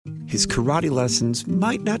His karate lessons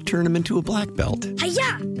might not turn him into a black belt.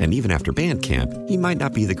 Hi-ya! And even after band camp, he might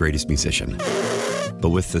not be the greatest musician.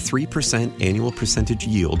 But with the 3% annual percentage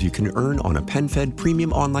yield you can earn on a PenFed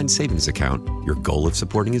premium online savings account, your goal of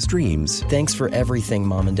supporting his dreams... Thanks for everything,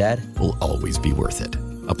 Mom and Dad. ...will always be worth it.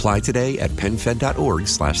 Apply today at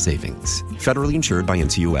PenFed.org/savings. Federally insured by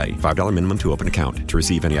NCUA. $5 minimum to open account. To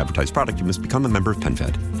receive any advertised product, you must become a member of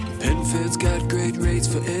PenFed. PenFed's got great rates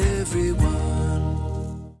for everyone.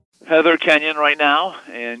 Heather, Kenyon right now.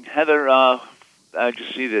 And Heather, I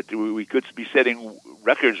just see that we could be setting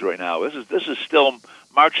records right now. This is still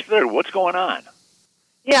March 3rd. What's going on?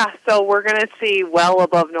 Yeah, so we're going to see well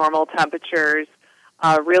above normal temperatures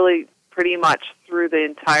really pretty much through the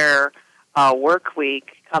entire work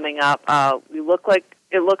week coming up. It looks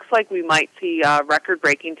like we might see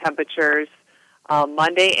record-breaking temperatures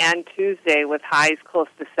Monday and Tuesday with highs close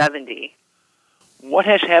to 70. What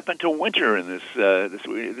has happened to winter in this? This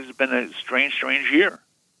has been a strange year.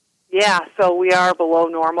 Yeah, so we are below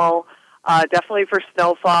normal, definitely for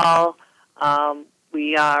snowfall.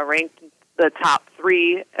 We ranked the top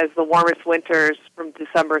 3 as the warmest winters from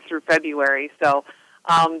December through February. So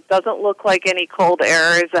doesn't look like any cold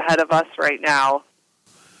air is ahead of us right now.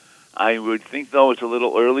 I would think, though, it's a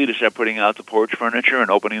little early to start putting out the porch furniture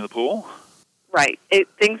and opening the pool. Right.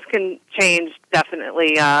 Things can change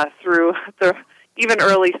definitely through even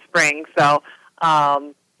early spring. So,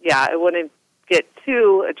 it wouldn't get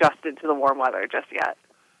too adjusted to the warm weather just yet.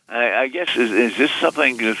 I guess, is this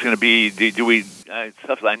something that's going to be,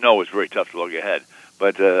 stuff that I know is very tough to look ahead,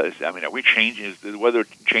 but, are we changing, is the weather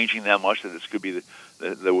changing that much that this could be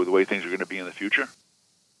the way things are going to be in the future?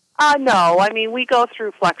 No, we go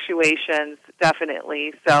through fluctuations,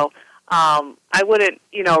 definitely, so I wouldn't,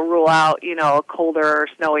 rule out, a colder or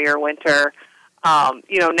snowier winter,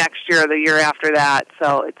 next year or the year after that,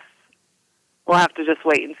 so we'll have to just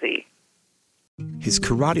wait and see. His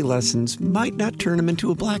karate lessons might not turn him into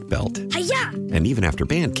a black belt. Hi-ya! And even after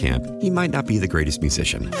band camp, he might not be the greatest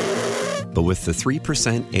musician. But with the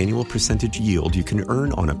 3% annual percentage yield you can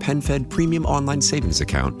earn on a PenFed premium online savings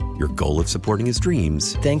account, your goal of supporting his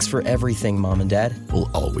dreams... Thanks for everything, Mom and Dad. ...will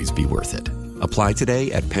always be worth it. Apply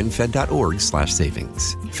today at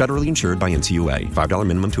PenFed.org/savings. Federally insured by NCUA. $5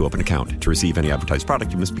 minimum to open account. To receive any advertised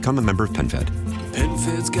product, you must become a member of PenFed.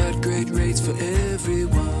 PenFed's got great rates for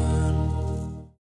everyone.